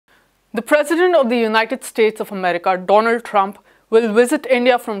The President of the United States of America, Donald Trump, will visit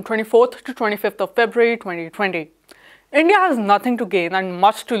India from 24th to 25th of February 2020. India has nothing to gain and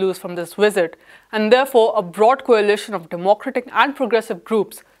much to lose from this visit, and therefore a broad coalition of democratic and progressive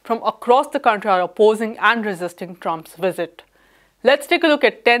groups from across the country are opposing and resisting Trump's visit. Let's take a look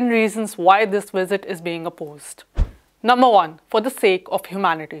at 10 reasons why this visit is being opposed. Number 1. For the sake of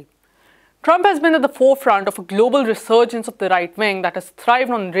humanity. Trump has been at the forefront of a global resurgence of the right wing that has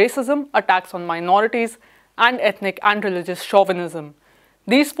thrived on racism, attacks on minorities, and ethnic and religious chauvinism.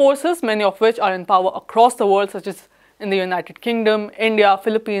 These forces, many of which are in power across the world, such as in the United Kingdom, India,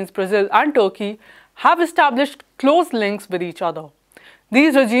 Philippines, Brazil, and Turkey, have established close links with each other.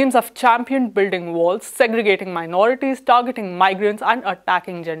 These regimes have championed building walls, segregating minorities, targeting migrants, and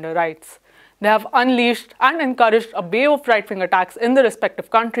attacking gender rights. They have unleashed and encouraged a wave of right-wing attacks in the respective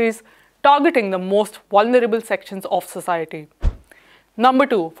countries, targeting the most vulnerable sections of society. Number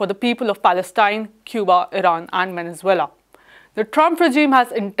 2. For the people of Palestine, Cuba, Iran, and Venezuela. The Trump regime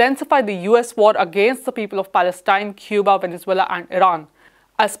has intensified the US war against the people of Palestine, Cuba, Venezuela, and Iran.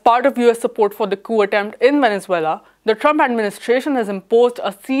 As part of US support for the coup attempt in Venezuela, the Trump administration has imposed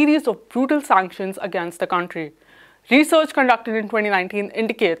a series of brutal sanctions against the country. Research conducted in 2019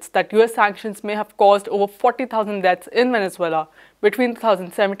 indicates that US sanctions may have caused over 40,000 deaths in Venezuela between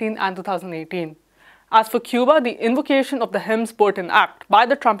 2017 and 2018. As for Cuba, the invocation of the Helms-Burton Act by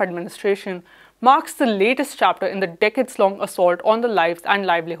the Trump administration marks the latest chapter in the decades-long assault on the lives and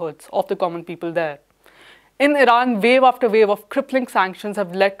livelihoods of the common people there. In Iran, wave after wave of crippling sanctions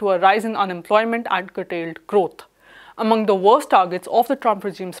have led to a rise in unemployment and curtailed growth. Among the worst targets of the Trump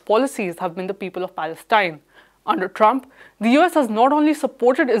regime's policies have been the people of Palestine. Under Trump, the US has not only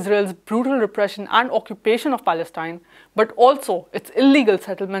supported Israel's brutal repression and occupation of Palestine, but also its illegal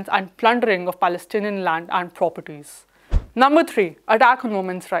settlements and plundering of Palestinian land and properties. Number 3. Attack on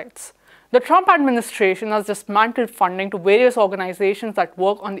women's rights. The Trump administration has dismantled funding to various organizations that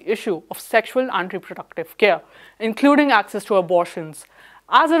work on the issue of sexual and reproductive care, including access to abortions.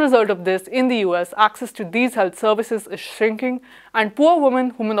 As a result of this, in the US, access to these health services is shrinking, and poor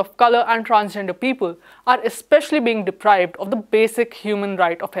women of color, and transgender people are especially being deprived of the basic human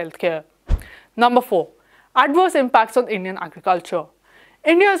right of health care. Number 4. Adverse impacts on Indian agriculture.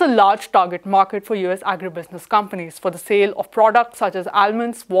 India is a large target market for US agribusiness companies for the sale of products such as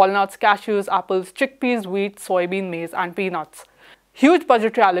almonds, walnuts, cashews, apples, chickpeas, wheat, soybean, maize, and peanuts. Huge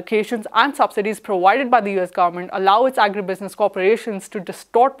budgetary allocations and subsidies provided by the US government allow its agribusiness corporations to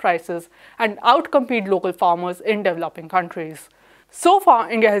distort prices and outcompete local farmers in developing countries. So far,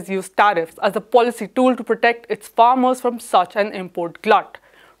 India has used tariffs as a policy tool to protect its farmers from such an import glut.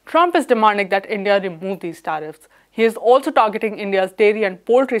 Trump is demanding that India remove these tariffs. He is also targeting India's dairy and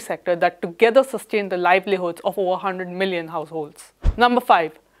poultry sector that together sustain the livelihoods of over 100 million households. Number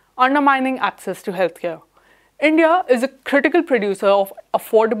 5. Undermining access to healthcare. India is a critical producer of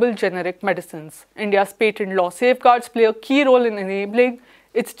affordable generic medicines. India's patent law safeguards play a key role in enabling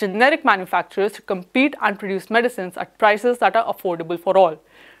its generic manufacturers to compete and produce medicines at prices that are affordable for all.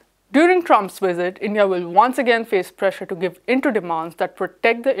 During Trump's visit, India will once again face pressure to give in to demands that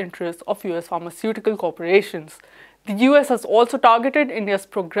protect the interests of US pharmaceutical corporations. The US has also targeted India's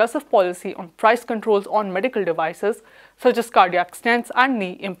progressive policy on price controls on medical devices such as cardiac stents and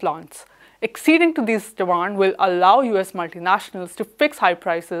knee implants. Acceding to these demands will allow US multinationals to fix high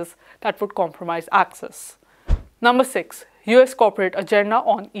prices that would compromise access. Number 6. US corporate agenda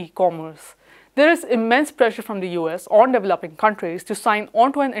on e-commerce. There is immense pressure from the US on developing countries to sign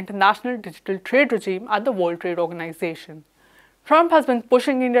onto an international digital trade regime at the World Trade Organization. Trump has been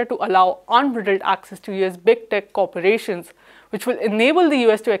pushing India to allow unbridled access to US big tech corporations, which will enable the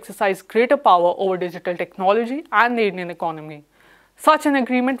US to exercise greater power over digital technology and the Indian economy. Such an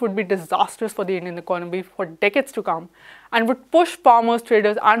agreement would be disastrous for the Indian economy for decades to come and would push farmers,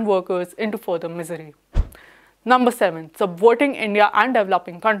 traders, and workers into further misery. Number 7. Subverting India and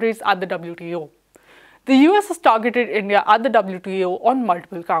developing countries at the WTO. The US has targeted India at the WTO on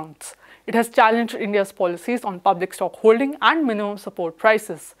multiple counts. It has challenged India's policies on public stock holding and minimum support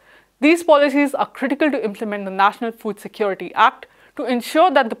prices. These policies are critical to implement the National Food Security Act to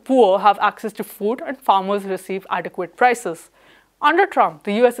ensure that the poor have access to food and farmers receive adequate prices. Under Trump,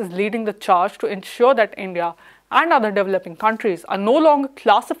 the US is leading the charge to ensure that India and other developing countries are no longer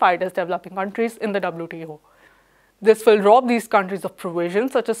classified as developing countries in the WTO. This will rob these countries of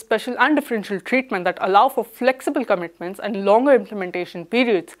provisions such as special and differential treatment that allow for flexible commitments and longer implementation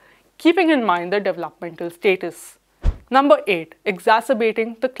periods, keeping in mind their developmental status. Number 8.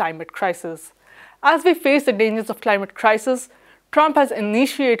 Exacerbating the climate crisis. As we face the dangers of climate crisis, Trump has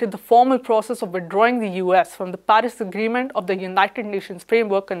initiated the formal process of withdrawing the US from the Paris Agreement of the United Nations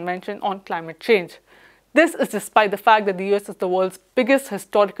Framework Convention on Climate Change. This is despite the fact that the US is the world's biggest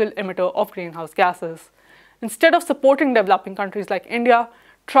historical emitter of greenhouse gases. Instead of supporting developing countries like India,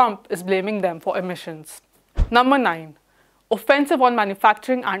 Trump is blaming them for emissions. Number 9. Offensive on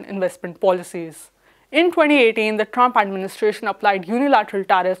manufacturing and investment policies. In 2018, the Trump administration applied unilateral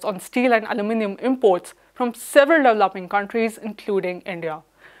tariffs on steel and aluminum imports from several developing countries, including India.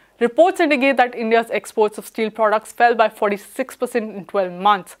 Reports indicate that India's exports of steel products fell by 46% in 12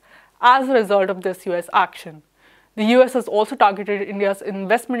 months as a result of this US action. The US has also targeted India's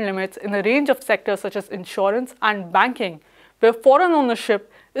investment limits in a range of sectors such as insurance and banking, where foreign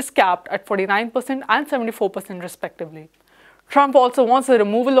ownership is capped at 49% and 74% respectively. Trump also wants the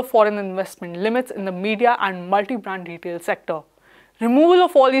removal of foreign investment limits in the media and multi-brand retail sector. Removal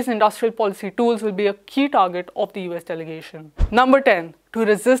of all these industrial policy tools will be a key target of the US delegation. Number 10. To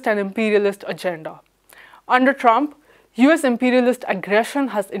resist an imperialist agenda. Under Trump, US imperialist aggression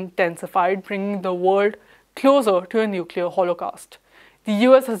has intensified, bringing the world closer to a nuclear holocaust. The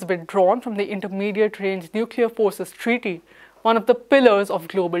US has withdrawn from the Intermediate Range Nuclear Forces Treaty, one of the pillars of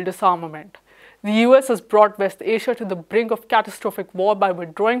global disarmament. The US has brought West Asia to the brink of catastrophic war by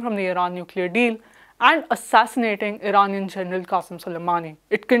withdrawing from the Iran nuclear deal and assassinating Iranian General Qasem Soleimani.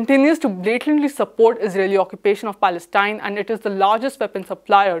 It continues to blatantly support Israeli occupation of Palestine, and it is the largest weapon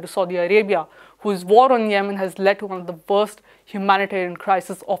supplier to Saudi Arabia, whose war on Yemen has led to one of the worst humanitarian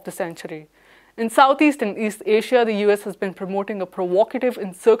crises of the century. In Southeast and East Asia, the US has been promoting a provocative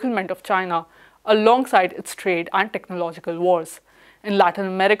encirclement of China alongside its trade and technological wars. In Latin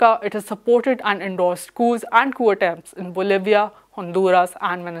America, it has supported and endorsed coups and coup attempts in Bolivia, Honduras,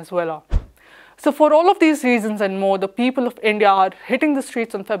 and Venezuela. So for all of these reasons and more, the people of India are hitting the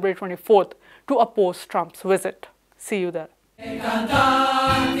streets on February 24th to oppose Trump's visit. See you there.